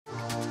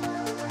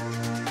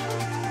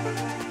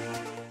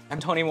I'm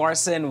Tony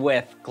Morrison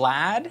with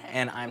GLAAD,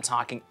 and I'm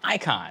talking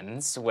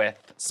icons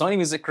with Sony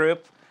Music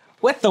Group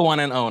with the one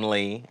and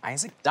only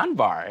Isaac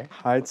Dunbar.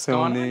 Hi, What's going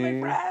on,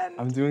 Tony. my friend?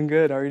 I'm doing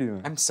good. How are you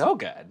doing? I'm so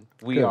good.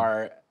 We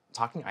are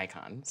talking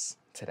icons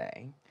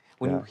today.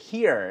 When you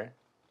hear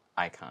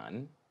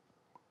icon,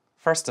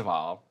 first of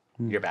all,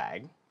 your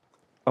bag.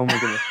 Oh my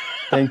goodness.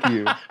 Thank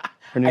you.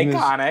 Her name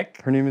Iconic.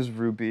 Her name is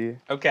Ruby.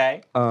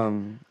 Okay.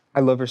 I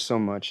love her so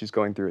much. She's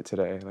going through it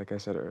today, like I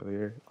said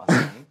earlier.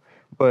 Awesome.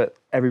 But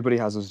everybody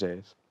has those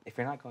days. If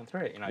you're not going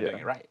through it, you're not doing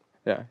it right.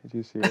 Yeah, do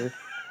you see it?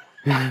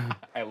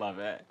 I love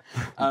it.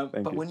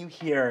 But when you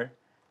hear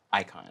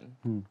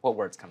icon, what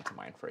words come to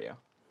mind for you?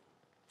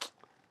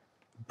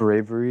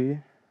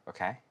 Bravery,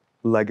 Okay.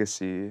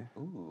 legacy,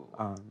 Ooh.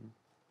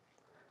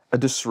 a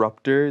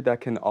disruptor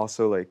that can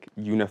also like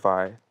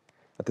unify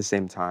at the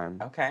same time.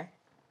 Okay.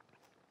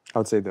 I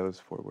would say those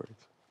 4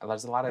 words.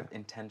 There's a lot of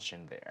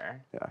intention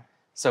there. Yeah.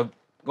 So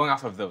going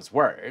off of those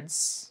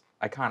words,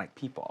 iconic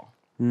people.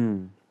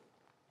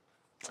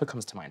 What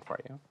comes to mind for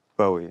you?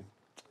 Bowie.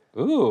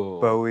 Ooh.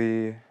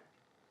 Bowie,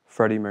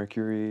 Freddie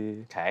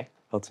Mercury, Okay.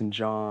 Elton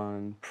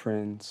John,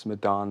 Prince,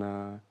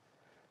 Madonna.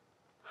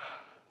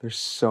 There's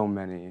so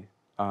many.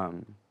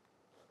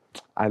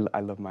 I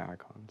love my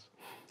icons.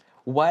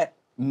 What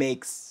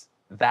makes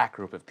that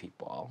group of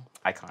people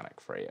iconic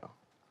for you?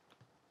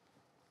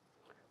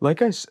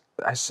 Like I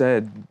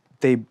said,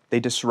 they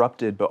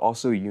disrupted but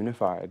also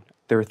unified.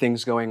 There were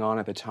things going on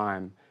at the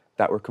time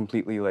that were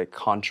completely like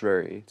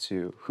contrary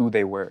to who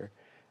they were.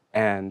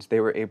 And they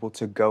were able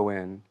to go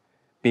in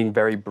being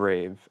very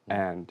brave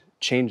and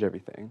change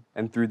everything.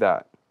 And through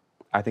that,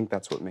 I think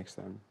that's what makes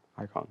them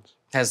icons.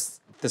 Has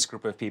this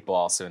group of people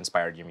also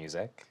inspired your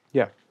music?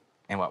 Yeah.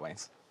 In what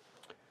ways?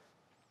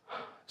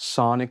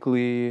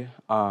 Sonically,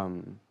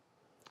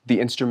 the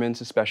instruments,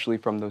 especially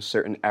from those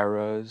certain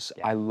eras,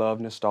 I love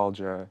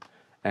nostalgia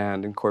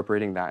and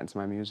incorporating that into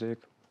my music.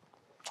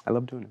 I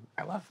love doing it.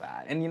 I love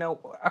that. And you know,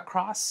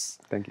 across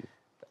Thank you.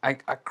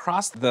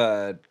 across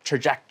the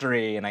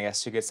trajectory and I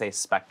guess you could say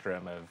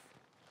spectrum of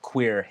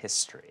queer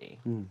history,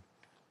 you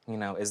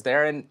know, is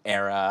there an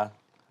era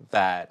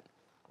that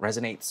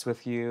resonates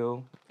with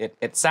you?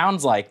 It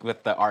sounds like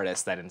with the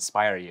artists that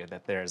inspire you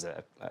that there's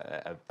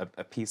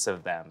a piece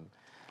of them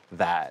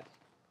that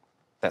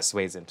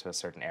sways into a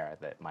certain era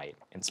that might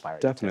inspire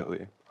you.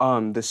 Definitely.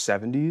 The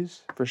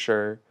 70s, for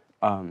sure.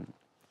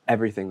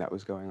 Everything that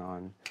was going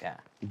on. Yeah.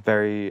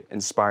 Very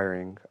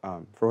inspiring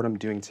for what I'm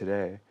doing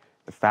today.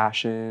 The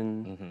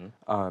fashion,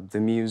 the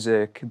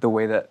music, the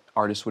way that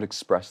artists would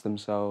express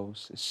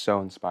themselves is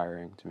so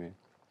inspiring to me.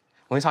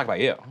 Let me talk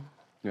about you.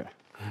 Yeah.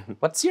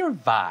 What's your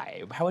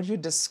vibe? How would you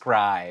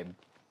describe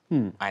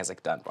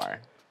Isaac Dunbar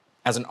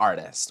as an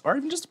artist or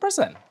even just a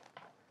person?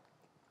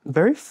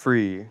 Very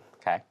free.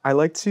 Okay. I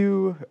like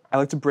to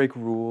break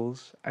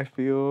rules, I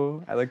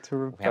feel. I like to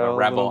rebel. We have a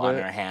rebel little on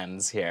bit. our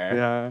hands here.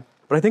 Yeah.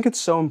 But I think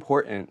it's so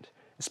important,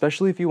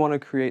 especially if you want to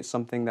create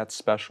something that's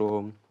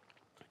special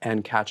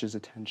and catches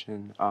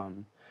attention.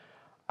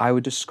 I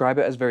would describe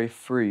it as very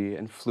free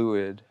and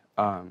fluid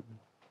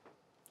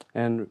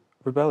and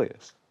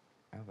rebellious.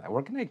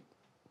 We're gonna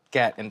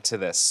get into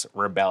this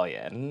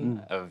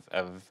rebellion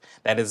of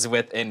that is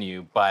within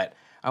you, but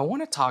I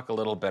want to talk a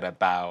little bit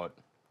about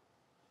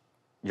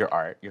your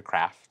art, your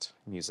craft,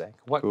 music.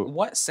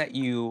 What set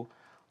you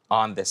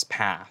on this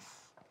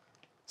path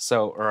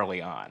so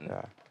early on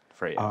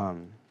for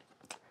you?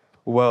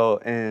 Well,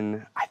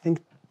 in I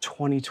think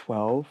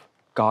 2012,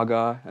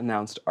 Gaga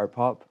announced Art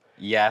Pop.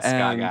 Yes,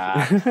 and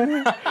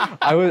Gaga.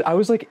 I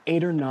was like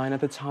 8 or 9 at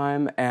the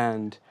time,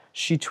 and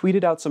she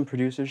tweeted out some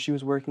producers she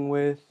was working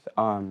with,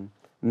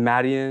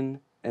 Madilyne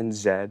and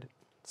Zed.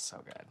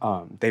 So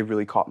good. They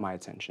really caught my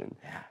attention.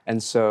 Yeah.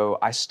 And so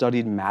I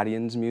studied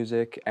Madilyne's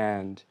music,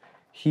 and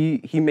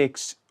he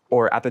makes,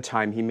 or at the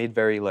time, he made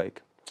very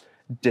like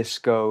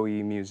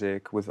disco-y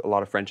music with a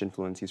lot of French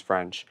influence. He's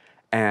French.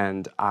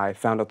 And I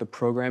found out the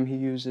program he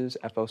uses,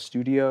 FL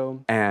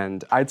Studio,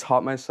 and I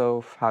taught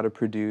myself how to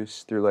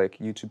produce through like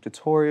YouTube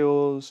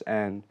tutorials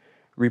and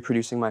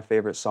reproducing my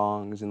favorite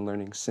songs and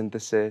learning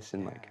synthesis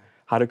and like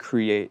how to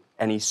create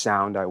any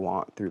sound I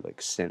want through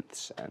like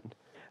synths. And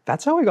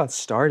that's how I got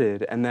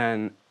started. And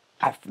then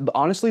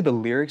honestly, the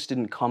lyrics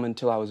didn't come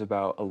until I was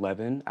about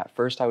 11. At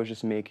first, I was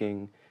just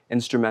making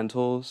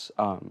instrumentals,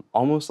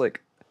 almost like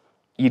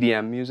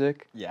EDM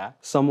music,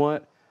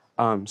 somewhat.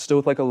 Still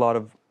with like a lot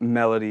of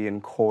melody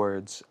and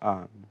chords.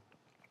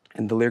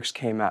 And the lyrics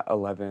came at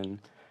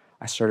 11.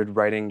 I started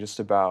writing just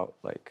about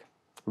like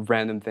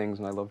random things,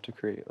 and I love to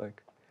create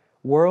like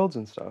worlds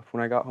and stuff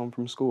when I got home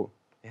from school.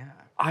 Yeah.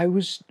 I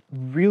was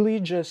really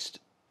just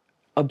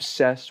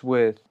obsessed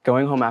with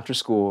going home after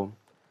school,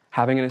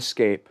 having an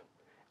escape,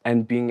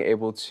 and being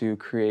able to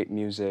create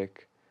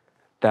music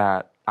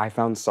that I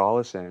found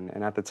solace in.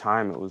 And at the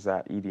time, it was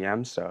that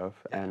EDM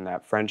stuff and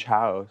that French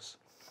house.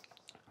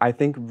 I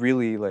think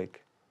really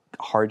like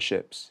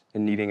hardships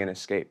and needing an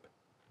escape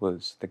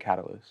was the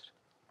catalyst.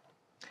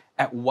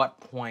 At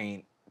what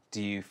point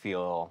do you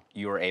feel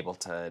you were able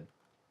to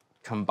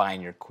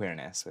combine your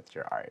queerness with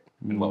your art?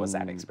 And what was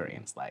that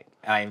experience like?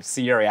 And I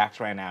see your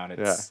reaction right now, and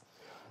it's...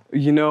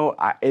 You know,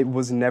 it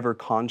was never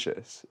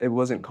conscious. It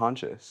wasn't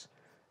conscious.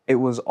 It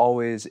was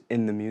always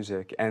in the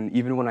music. And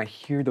even when I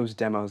hear those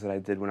demos that I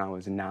did when I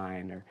was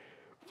 9 or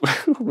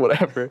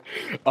whatever,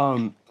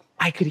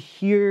 I could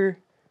hear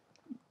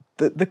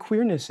the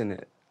queerness in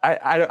it.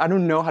 I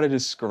don't know how to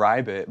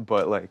describe it,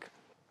 but like,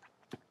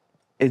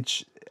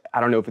 I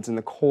don't know if it's in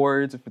the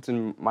chords, if it's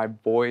in my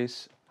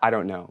voice, I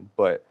don't know.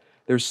 But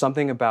there's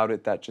something about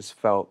it that just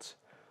felt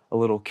a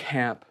little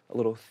camp, a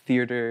little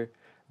theater,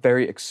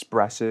 very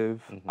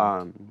expressive,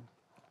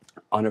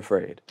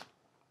 unafraid.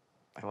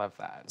 I love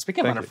that.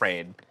 Speaking of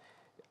unafraid,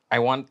 I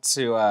want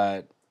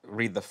to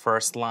read the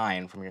first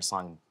line from your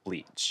song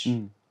Bleach.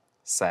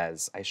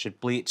 Says, I should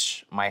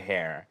bleach my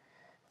hair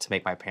to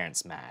make my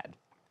parents mad,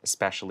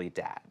 especially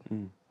dad.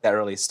 That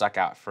really stuck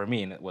out for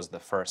me, and it was the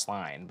first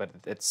line. But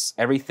it's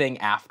everything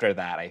after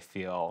that, I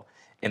feel,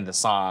 in the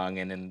song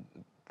and in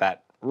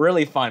that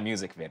really fun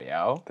music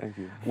video. Thank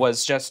you.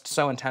 Was just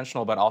so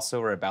intentional, but also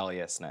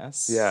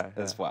rebelliousness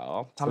as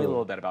well. Tell me a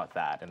little bit about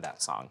that in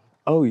that song.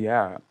 Oh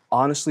yeah.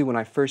 Honestly, when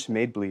I first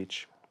made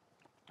Bleach,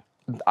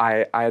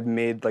 I had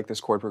made like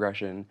this chord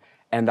progression,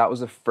 and that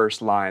was the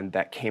first line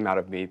that came out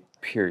of me,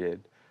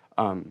 period.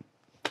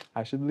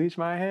 I should bleach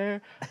my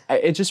hair.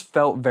 It just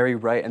felt very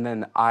right, and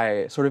then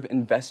I sort of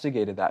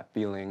investigated that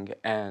feeling,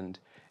 and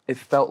it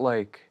felt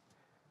like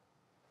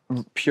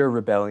pure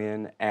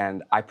rebellion,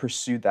 and I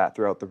pursued that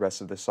throughout the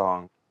rest of the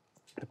song.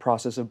 The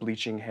process of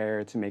bleaching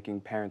hair to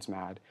making parents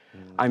mad.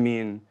 I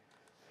mean,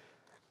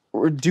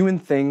 we're doing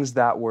things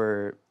that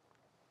were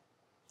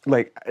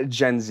like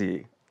Gen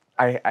Z.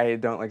 I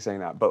don't like saying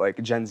that, but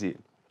like Gen Z.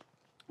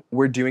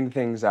 We're doing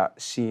things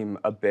that seem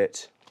a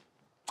bit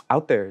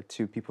out there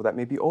to people that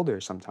may be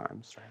older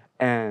sometimes. Right.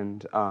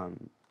 And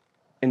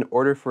in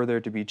order for there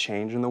to be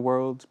change in the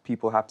world,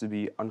 people have to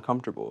be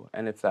uncomfortable.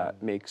 And if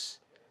that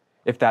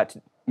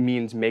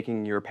means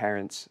making your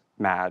parents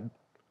mad,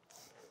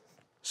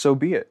 so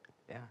be it.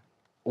 Yeah.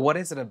 What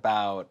is it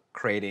about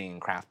creating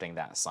and crafting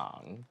that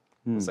song?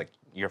 Was like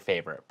your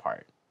favorite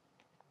part?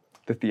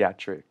 The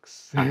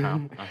theatrics.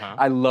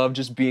 I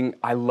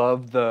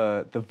love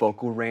the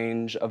vocal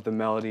range of the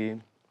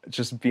melody,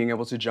 just being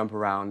able to jump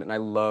around, and I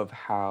love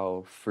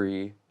how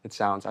free it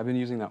sounds. I've been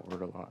using that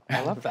word a lot.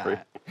 I love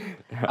that.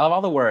 I love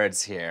all the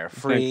words here.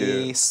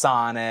 Free,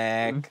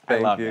 sonic, I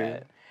love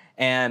it.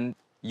 And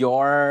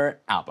your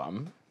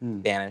album,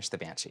 Banish the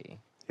Banshee.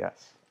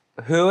 Yes.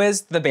 Who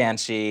is the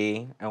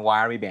Banshee, and why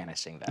are we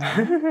banishing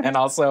them? And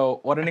also,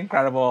 what an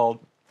incredible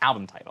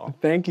album title.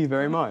 Thank you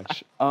very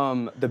much.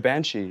 The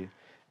Banshee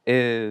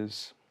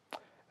is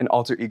an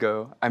alter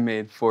ego I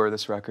made for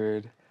this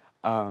record.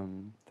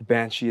 The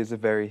Banshee is a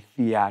very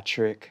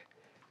theatric,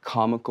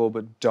 comical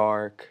but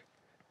dark,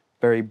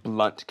 very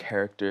blunt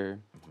character.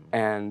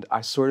 And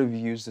I sort of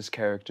use this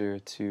character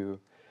to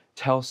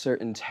tell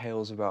certain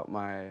tales about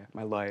my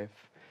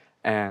life.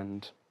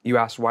 And you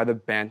asked why the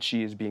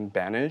Banshee is being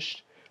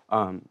banished.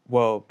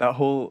 Well, that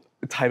whole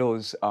title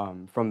is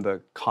from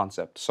the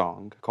concept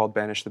song called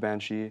Banish the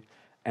Banshee.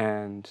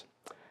 And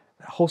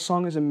that whole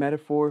song is a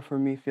metaphor for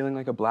me feeling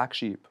like a black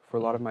sheep for a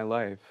lot of my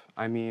life.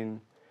 I mean,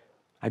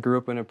 I grew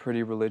up in a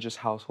pretty religious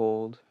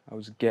household. I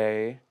was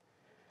gay,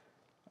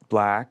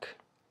 black,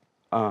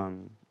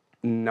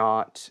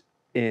 not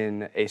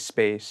in a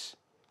space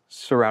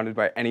surrounded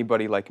by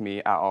anybody like me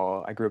at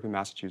all. I grew up in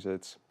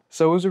Massachusetts.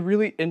 So it was a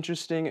really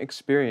interesting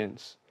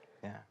experience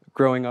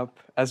growing up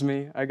as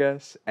me, I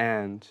guess.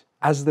 And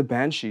as the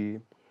Banshee,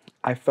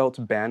 I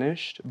felt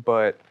banished,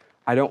 but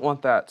I don't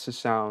want that to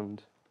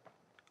sound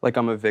like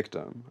I'm a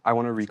victim. I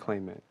want to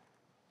reclaim it.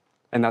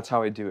 And that's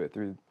how I do it,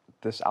 through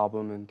this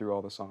album and through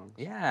all the songs.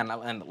 Yeah,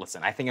 and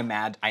listen, I think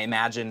I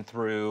imagine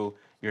through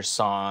your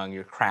song,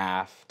 your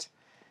craft,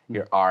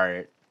 your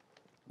art,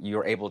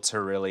 you're able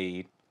to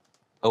really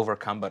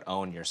overcome but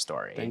own your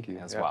story. Thank you.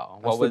 As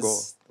well.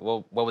 That's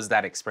What was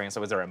that experience?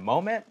 So was there a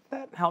moment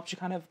that helped you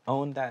kind of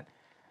own that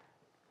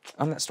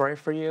story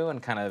for you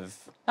and kind of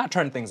not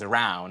turn things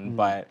around,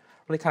 but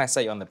really kind of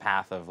set you on the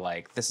path of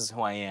like, this is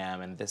who I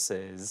am and this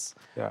is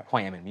who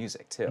I am in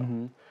music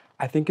too?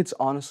 I think it's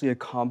honestly a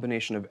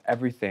combination of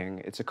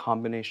everything. It's a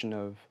combination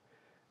of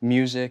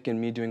music and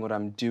me doing what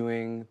I'm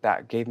doing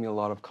that gave me a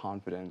lot of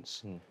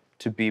confidence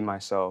to be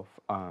myself.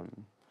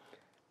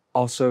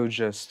 Also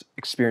just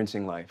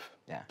experiencing life.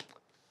 Yeah.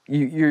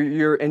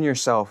 You're in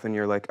yourself and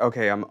you're like,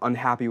 okay, I'm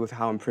unhappy with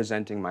how I'm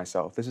presenting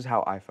myself. This is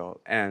how I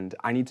felt and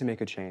I need to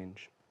make a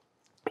change.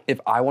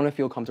 If I want to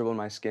feel comfortable in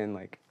my skin,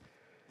 like,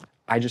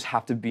 I just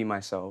have to be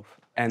myself.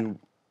 And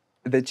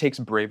that takes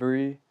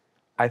bravery,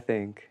 I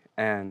think,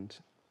 and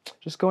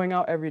just going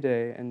out every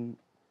day and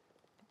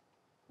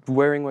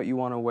wearing what you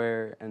want to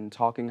wear and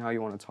talking how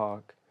you want to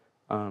talk.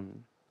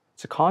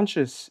 It's a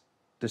conscious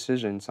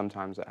decision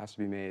sometimes that has to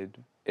be made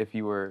if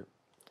you were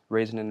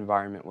raised in an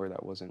environment where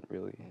that wasn't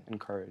really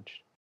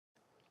encouraged.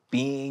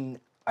 Being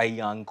a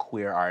young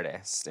queer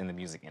artist in the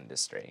music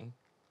industry,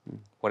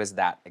 what has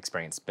that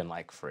experience been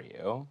like for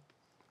you?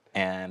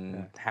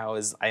 And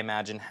I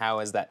imagine, how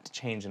has that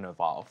changed and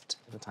evolved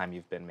the time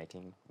you've been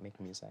making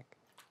music?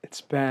 It's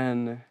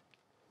been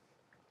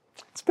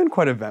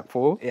quite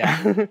eventful.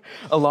 Yeah.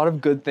 A lot of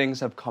good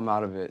things have come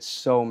out of it.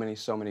 So many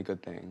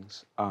good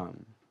things.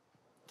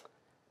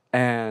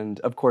 And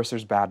of course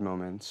there's bad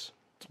moments,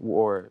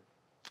 or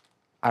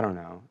I don't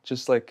know,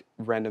 just like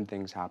random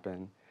things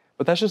happen.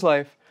 But that's just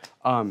life.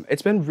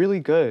 It's been really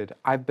good.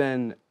 I've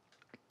been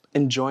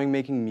enjoying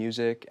making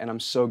music, and I'm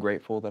so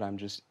grateful that I'm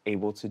just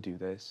able to do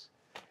this.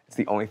 It's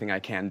the only thing I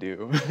can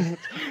do.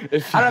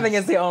 I don't think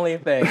it's the only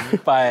thing,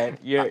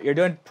 but you're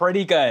doing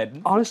pretty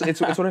good. Honestly, it's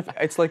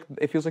like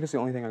it feels like it's the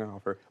only thing I can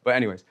offer. But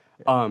anyways,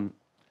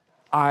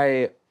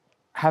 I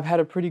have had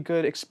a pretty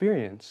good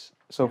experience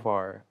so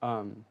far.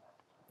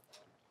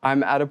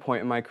 I'm at a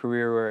point in my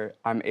career where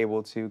I'm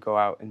able to go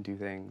out and do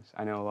things.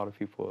 I know a lot of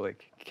people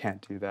like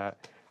can't do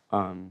that.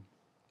 But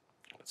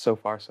so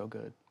far, so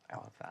good. I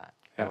love that.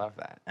 Yeah. I love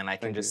that, and I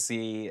can just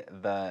see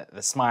the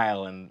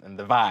smile and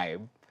the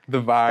vibe.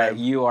 The vibe that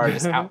you are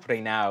just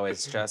outputting now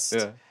is just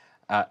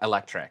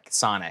electric,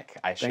 sonic,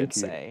 I should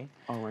say.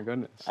 Oh my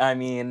goodness. I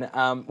mean,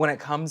 when it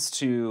comes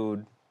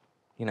to,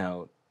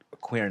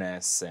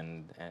 queerness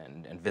and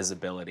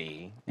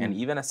visibility and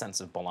even a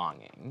sense of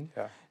belonging,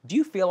 do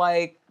you feel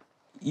like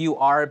you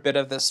are a bit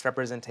of this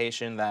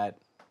representation that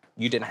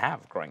you didn't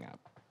have growing up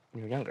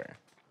when you were younger?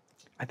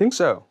 I think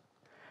so.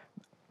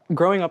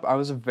 Growing up, I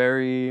was a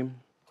very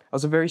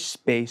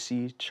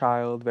spacey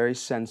child, very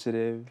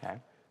sensitive. Okay.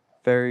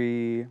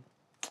 Very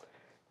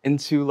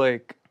into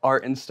like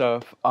art and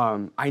stuff.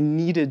 I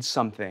needed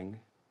something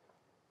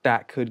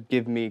that could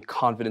give me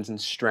confidence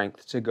and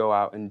strength to go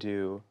out and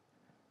do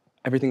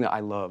everything that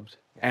I loved.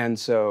 And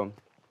so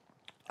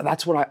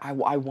that's what I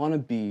want to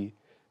be,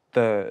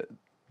 the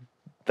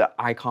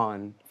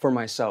icon for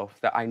myself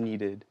that I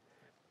needed.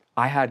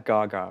 I had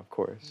Gaga, of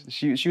course.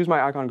 She was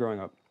my icon growing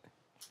up.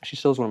 She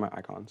still is one of my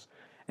icons.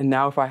 And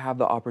now if I have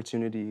the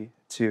opportunity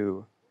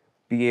to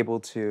be able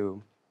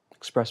to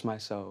express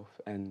myself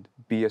and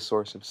be a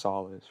source of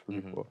solace for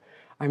people,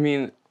 I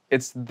mean,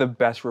 it's the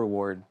best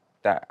reward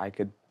that I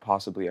could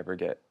possibly ever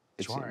get,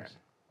 it seems,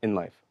 in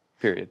life,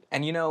 period.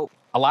 And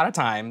a lot of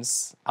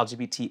times,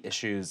 LGBT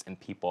issues and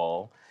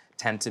people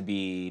tend to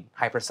be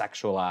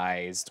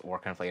hypersexualized or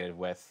conflated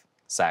with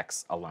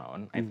sex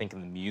alone. I think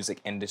in the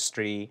music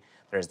industry,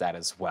 there's that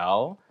as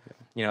well.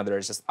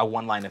 There's just a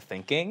one line of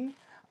thinking.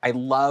 I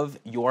love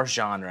your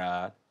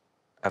genre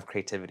of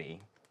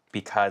creativity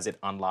because it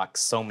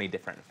unlocks so many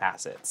different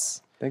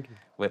facets. Thank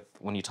you.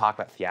 When you talk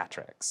about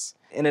theatrics.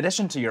 In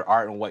addition to your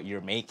art and what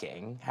you're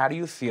making, how do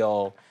you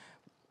feel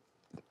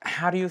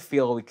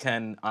we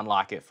can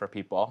unlock it for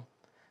people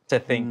to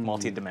think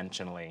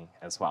multidimensionally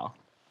as well?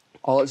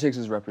 All it takes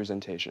is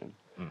representation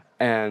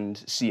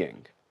and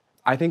seeing.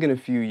 I think in a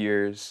few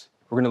years,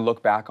 we're gonna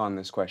look back on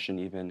this question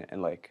even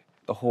and like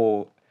the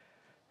whole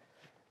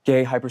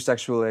gay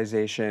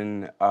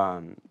hypersexualization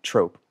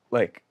trope.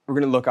 Like, we're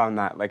gonna look on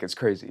that like it's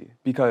crazy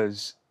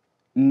because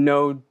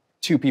no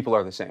two people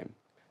are the same.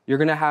 You're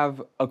gonna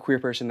have a queer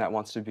person that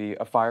wants to be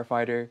a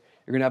firefighter.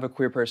 You're gonna have a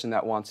queer person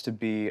that wants to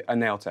be a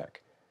nail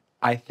tech.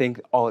 I think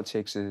all it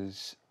takes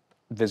is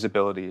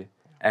visibility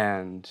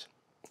and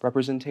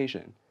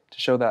representation to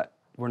show that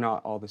we're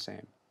not all the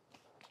same.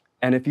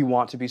 And if you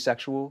want to be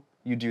sexual,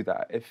 you do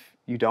that. If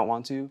you don't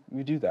want to,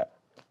 you do that.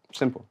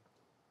 Simple.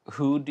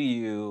 Who do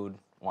you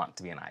want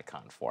to be an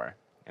icon for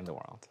in the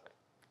world?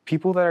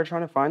 People that are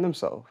trying to find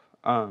themselves.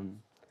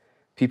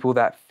 People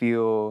that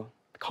feel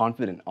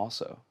confident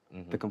also,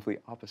 the complete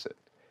opposite.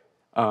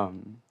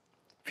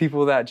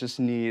 People that just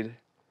need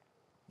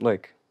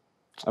like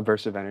a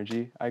burst of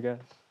energy, I guess.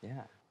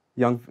 Yeah.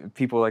 Young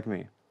people like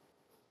me.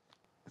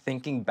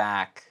 Thinking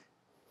back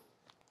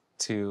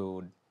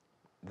to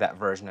that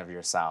version of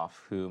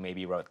yourself who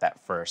maybe wrote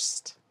that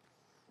first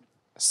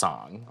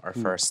song or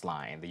first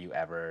line that you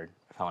ever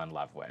fell in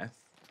love with,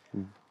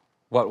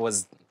 what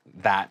was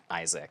that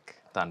Isaac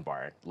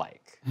Dunbar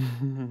like?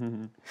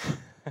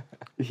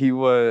 He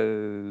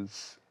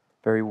was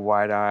very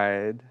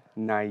wide-eyed,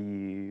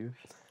 naive,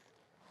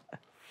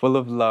 full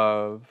of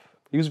love.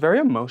 He was very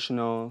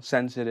emotional,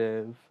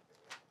 sensitive,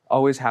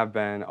 always have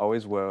been,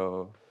 always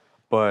will,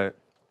 but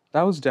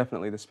that was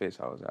definitely the space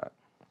I was at.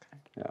 Okay.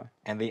 Yeah.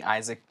 And the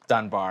Isaac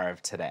Dunbar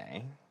of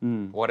today,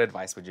 what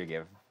advice would you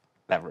give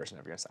that version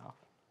of yourself?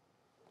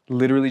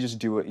 Literally just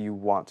do what you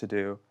want to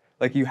do.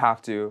 Like, you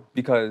have to,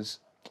 because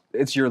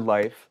it's your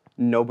life.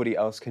 Nobody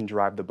else can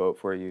drive the boat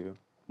for you.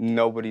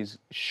 Nobody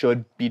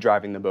should be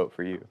driving the boat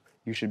for you.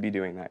 You should be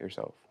doing that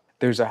yourself.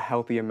 There's a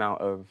healthy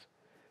amount of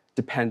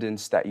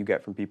dependence that you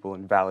get from people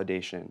and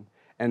validation.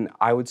 And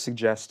I would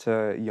suggest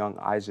to young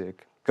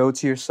Isaac, go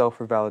to yourself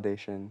for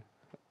validation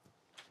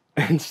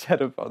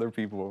instead of other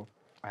people.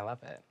 I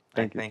love it. I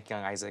Thank you. think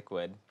young Isaac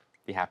would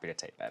be happy to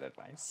take that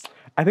advice.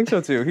 I think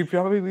so too. He'd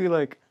probably be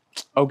like,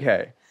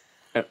 okay.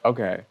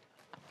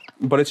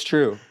 But it's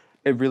true.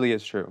 It really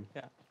is true.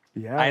 Yeah.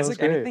 Yeah.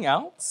 Isaac, anything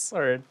else?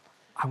 Or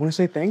I want to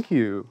say thank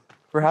you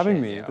for having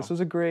me. You. This was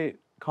a great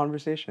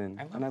conversation.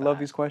 I love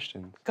these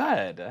questions.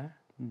 Good.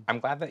 I'm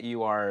glad that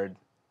you are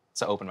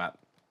to open up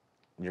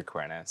your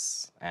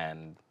queerness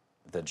and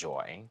the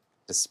joy,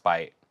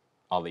 despite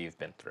all that you've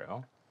been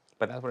through.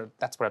 But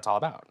that's what it's all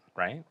about,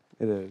 right?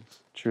 It is,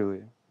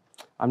 truly.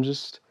 I'm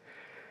just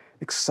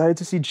excited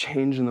to see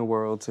change in the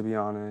world, to be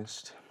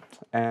honest.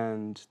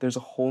 And there's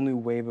a whole new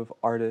wave of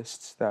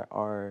artists that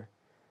are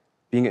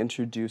being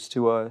introduced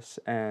to us,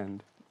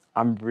 and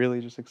I'm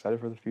really just excited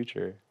for the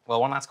future. Well,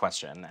 one last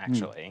question,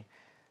 actually.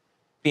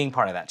 Being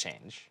part of that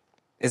change,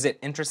 is it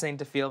interesting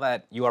to feel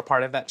that you are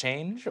part of that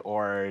change,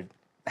 or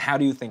how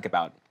do you think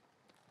about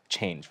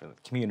change for the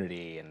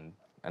community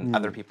and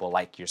other people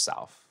like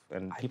yourself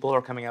and people who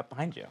are coming up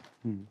behind you?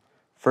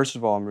 First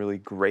of all, I'm really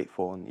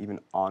grateful and even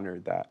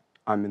honored that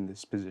I'm in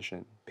this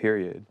position,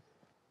 period.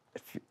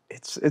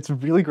 It's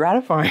really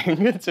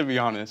gratifying, to be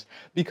honest,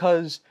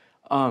 because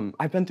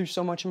I've been through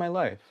so much in my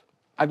life.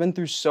 I've been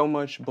through so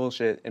much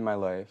bullshit in my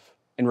life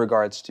in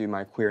regards to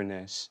my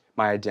queerness,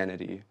 my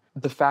identity.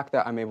 The fact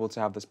that I'm able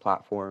to have this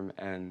platform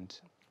and,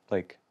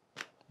 like,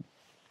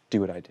 do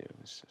what I do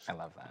is just, I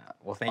love that.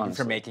 Well, thank you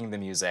for making the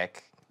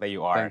music that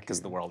you are,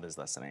 because the world is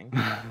listening.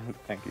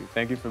 Thank you.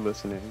 Thank you for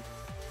listening.